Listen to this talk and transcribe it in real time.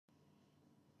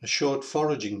A short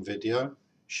foraging video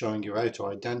showing you how to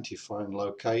identify and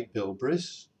locate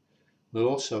bilberries. We'll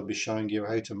also be showing you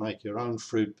how to make your own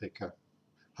fruit picker.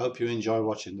 Hope you enjoy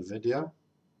watching the video.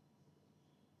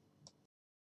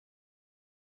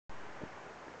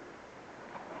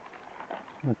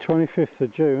 The 25th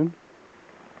of June,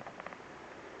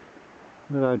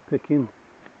 we're out picking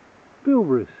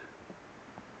bilberries,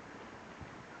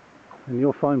 and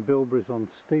you'll find bilberries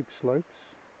on steep slopes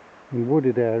in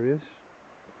wooded areas,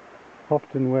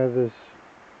 often where there's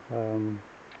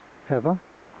heather,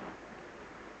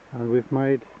 and we've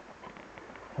made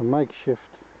a makeshift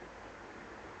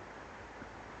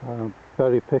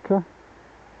berry picker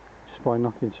just by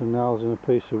knocking some nails in a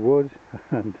piece of wood,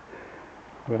 and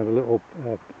we have a little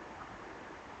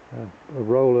a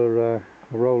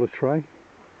roller tray,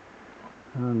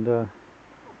 and it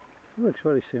works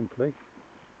very simply.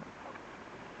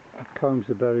 It combs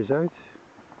the berries out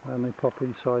and they pop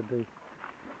inside the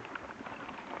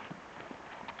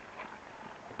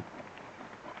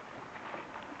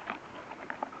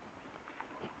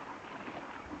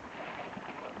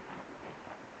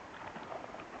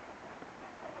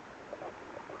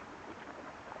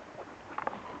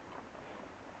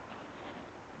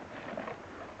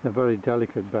They're very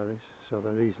delicate berries, so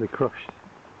they're easily crushed.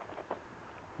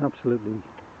 Absolutely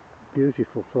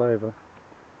beautiful flavour.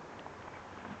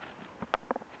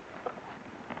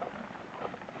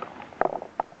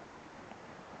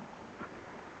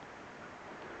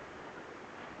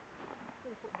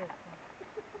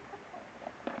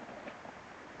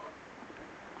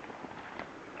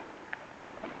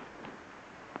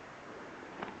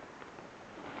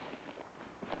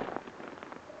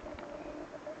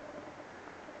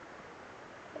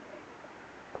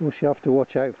 Of course, you have to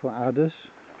watch out for adders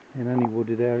in any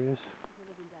wooded areas,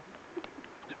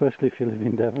 especially if you live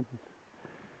in Devon.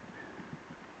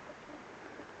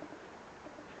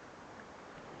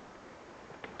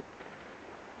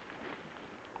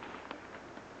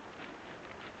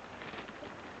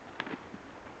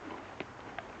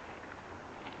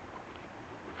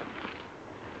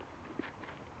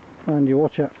 And you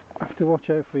have to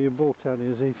watch out for your bull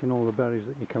terriers eating all the berries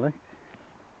that you collect.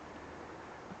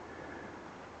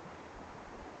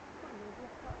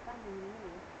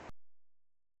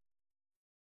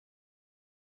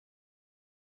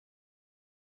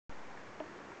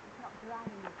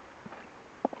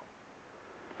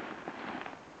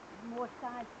 More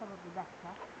sides probably better.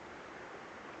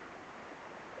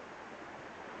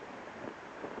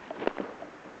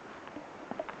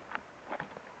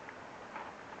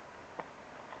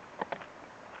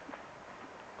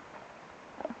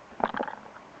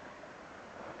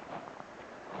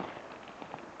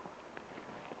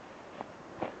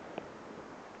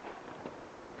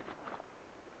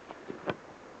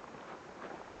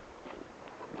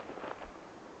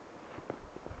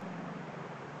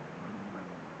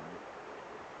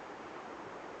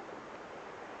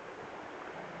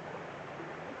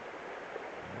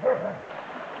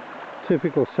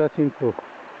 Typical setting for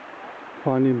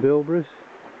finding bilberries,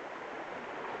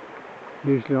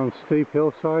 usually on steep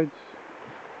hillsides,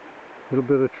 a little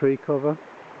bit of tree cover.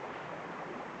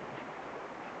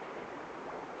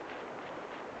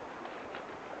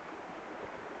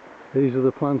 These are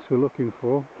the plants we're looking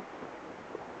for.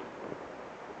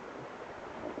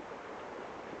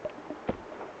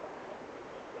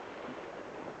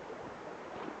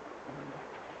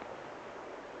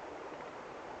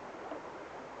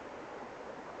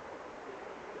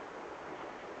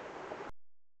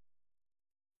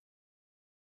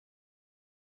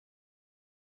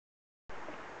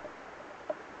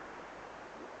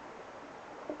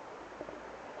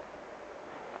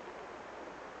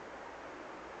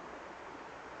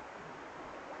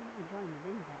 You can join the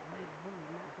wind there, and it's really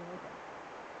not good.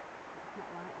 It's not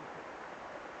like that.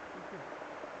 Is it?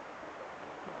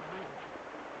 It's not like that.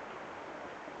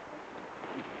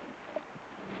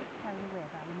 You get carried away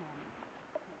by the moment.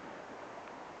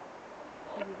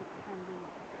 So you get carried away.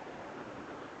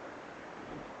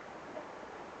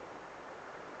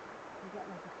 You get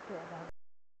like a bit of a...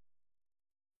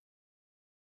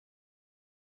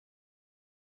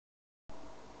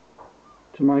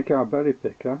 To make our berry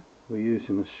picker, we're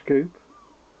using a scoop.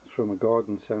 It's from a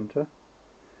garden centre,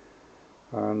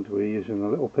 and we're using a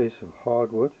little piece of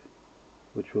hardwood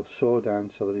which we'll saw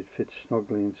down so that it fits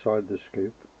snugly inside the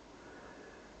scoop.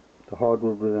 The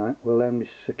hardwood will then be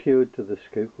secured to the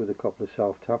scoop with a couple of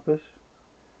self-tappers,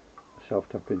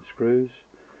 self-tapping screws,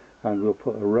 and we'll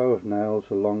put a row of nails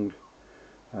along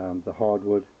the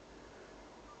hardwood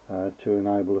to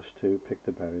enable us to pick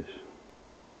the berries.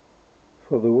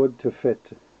 For the wood to fit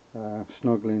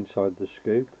snugly inside the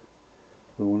scoop,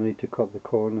 We will need to cut the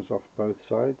corners off both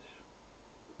sides.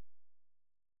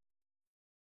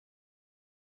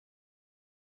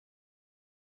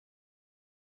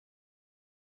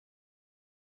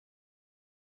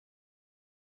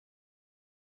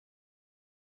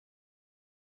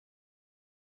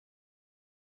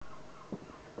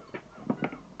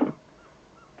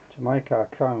 To make our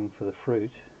comb for the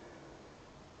fruit,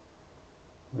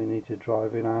 we need to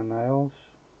drive in our nails.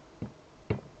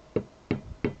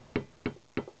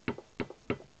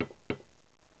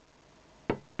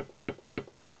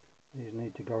 These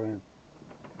need to go in,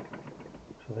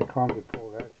 so they can't be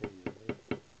pulled out easily.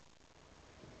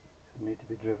 They need to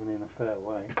be driven in a fair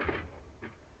way.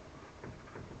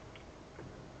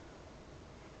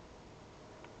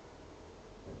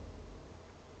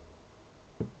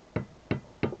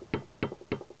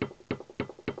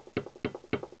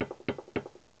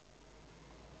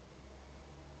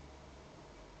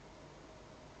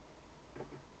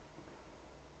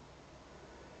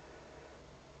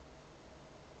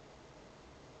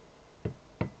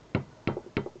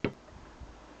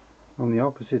 On the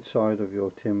opposite side of your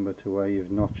timber to where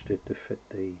you've notched it to fit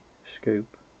the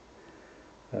scoop,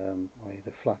 i.e.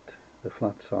 the flat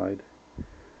side,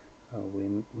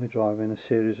 we drive in a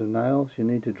series of nails. You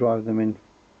need to drive them in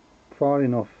far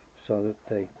enough so that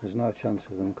there's no chance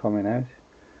of them coming out.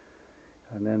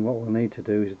 And then what we'll need to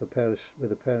do is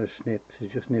with a pair of snips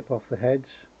is just nip off the heads,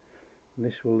 and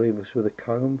this will leave us with a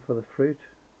comb for the fruit.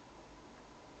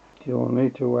 You'll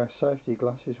need to wear safety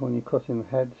glasses when you're cutting the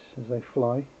heads as they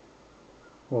fly,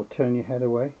 or turn your head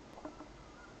away.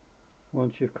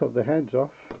 Once you've cut the heads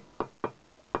off,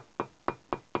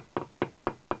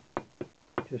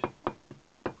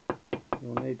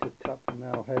 you'll need to tap the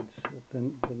nail heads,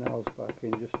 the nails back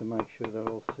in, just to make sure they're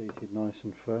all seated nice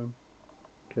and firm,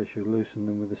 in case you loosen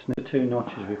them with a snip. The two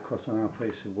notches we've cut on our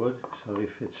piece of wood so they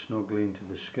fit snugly into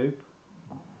the scoop.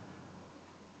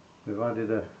 We've added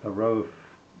a row of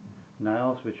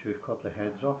nails which we've cut the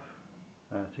heads off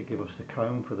to give us the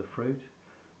comb for the fruit.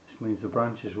 This means the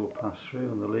branches will pass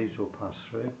through and the leaves will pass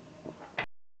through.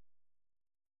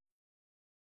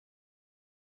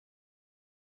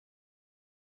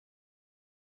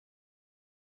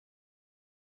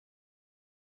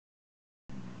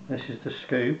 This is the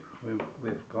scoop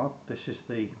we've got. This is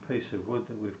the piece of wood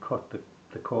that we've cut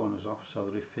the corners off so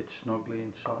that it fits snugly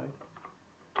inside.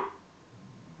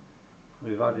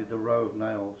 We've added the row of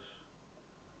nails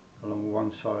along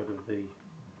one side of the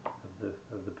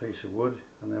piece of wood,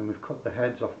 and then we've cut the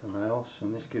heads off the nails,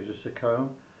 and this gives us a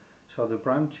comb. So the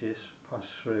branches pass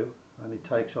through and it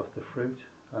takes off the fruit,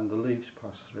 and the leaves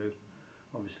pass through.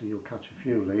 Obviously you'll catch a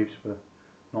few leaves, but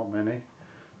not many.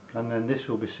 And then this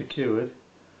will be secured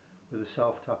with a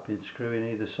self-tapping screw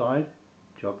in either side.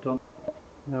 Job done.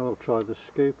 Now we'll try the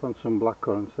scoop on some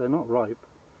blackcurrants. They're not ripe,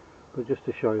 but just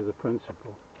to show you the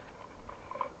principle.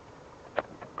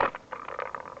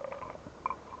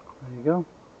 There you go.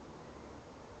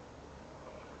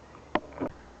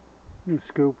 The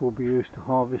scoop will be used to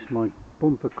harvest my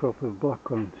bumper crop of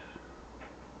blackcurrants.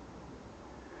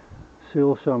 See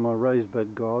also my raised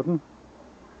bed garden,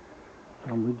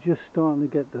 and we're just starting to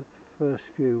get the first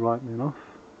few ripening off,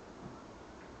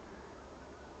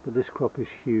 but this crop is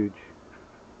huge.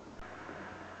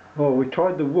 Well, we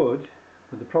tried the wood,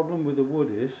 but the problem with the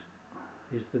wood is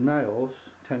the nails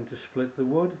tend to split the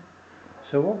wood.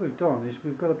 So what we've done is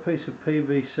we've got a piece of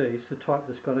PVC. It's the type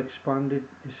that's got expanded,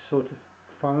 it's sort of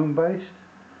foam based.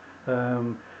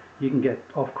 You can get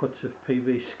offcuts of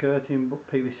PVC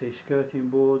skirting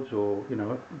boards, or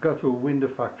go to a window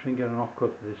factory and get an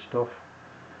offcut of this stuff.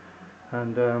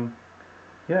 And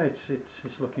yeah,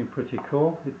 it's looking pretty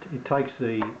cool. It takes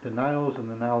the nails, and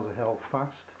the nails are held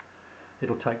fast.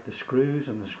 It'll take the screws,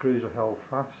 and the screws are held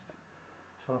fast.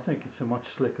 So I think it's a much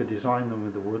slicker design than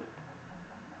with the wood.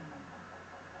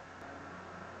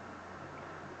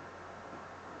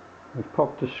 We've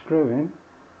popped a screw in,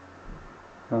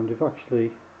 and we've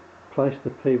actually placed the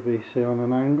PVC on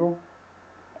an angle.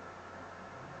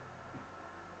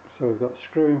 So we've got a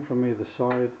screw in from either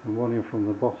side and one in from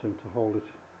the bottom to hold it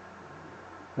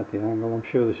at the angle. I'm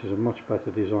sure this is a much better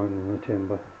design than the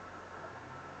timber.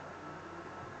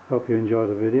 Hope you enjoyed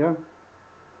the video.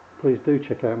 Please do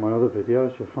check out my other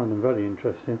videos, you'll find them very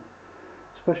interesting,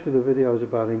 especially the videos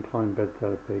about incline bed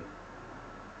therapy.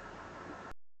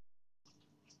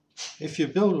 If you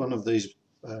build one of these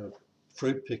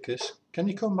fruit pickers, can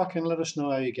you come back and let us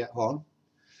know how you get on?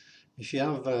 If you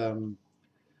have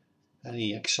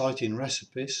any exciting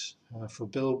recipes for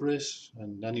bilberries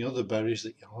and any other berries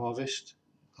that you harvest,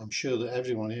 I'm sure that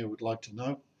everyone here would like to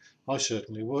know. I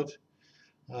certainly would.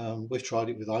 We've tried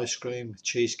it with ice cream, with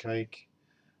cheesecake,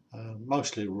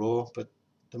 mostly raw, but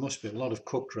there must be a lot of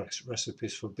cooked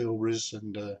recipes for bilberries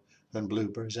and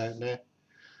blueberries out there.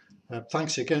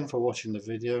 Thanks again for watching the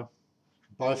video.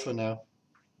 Bye for now.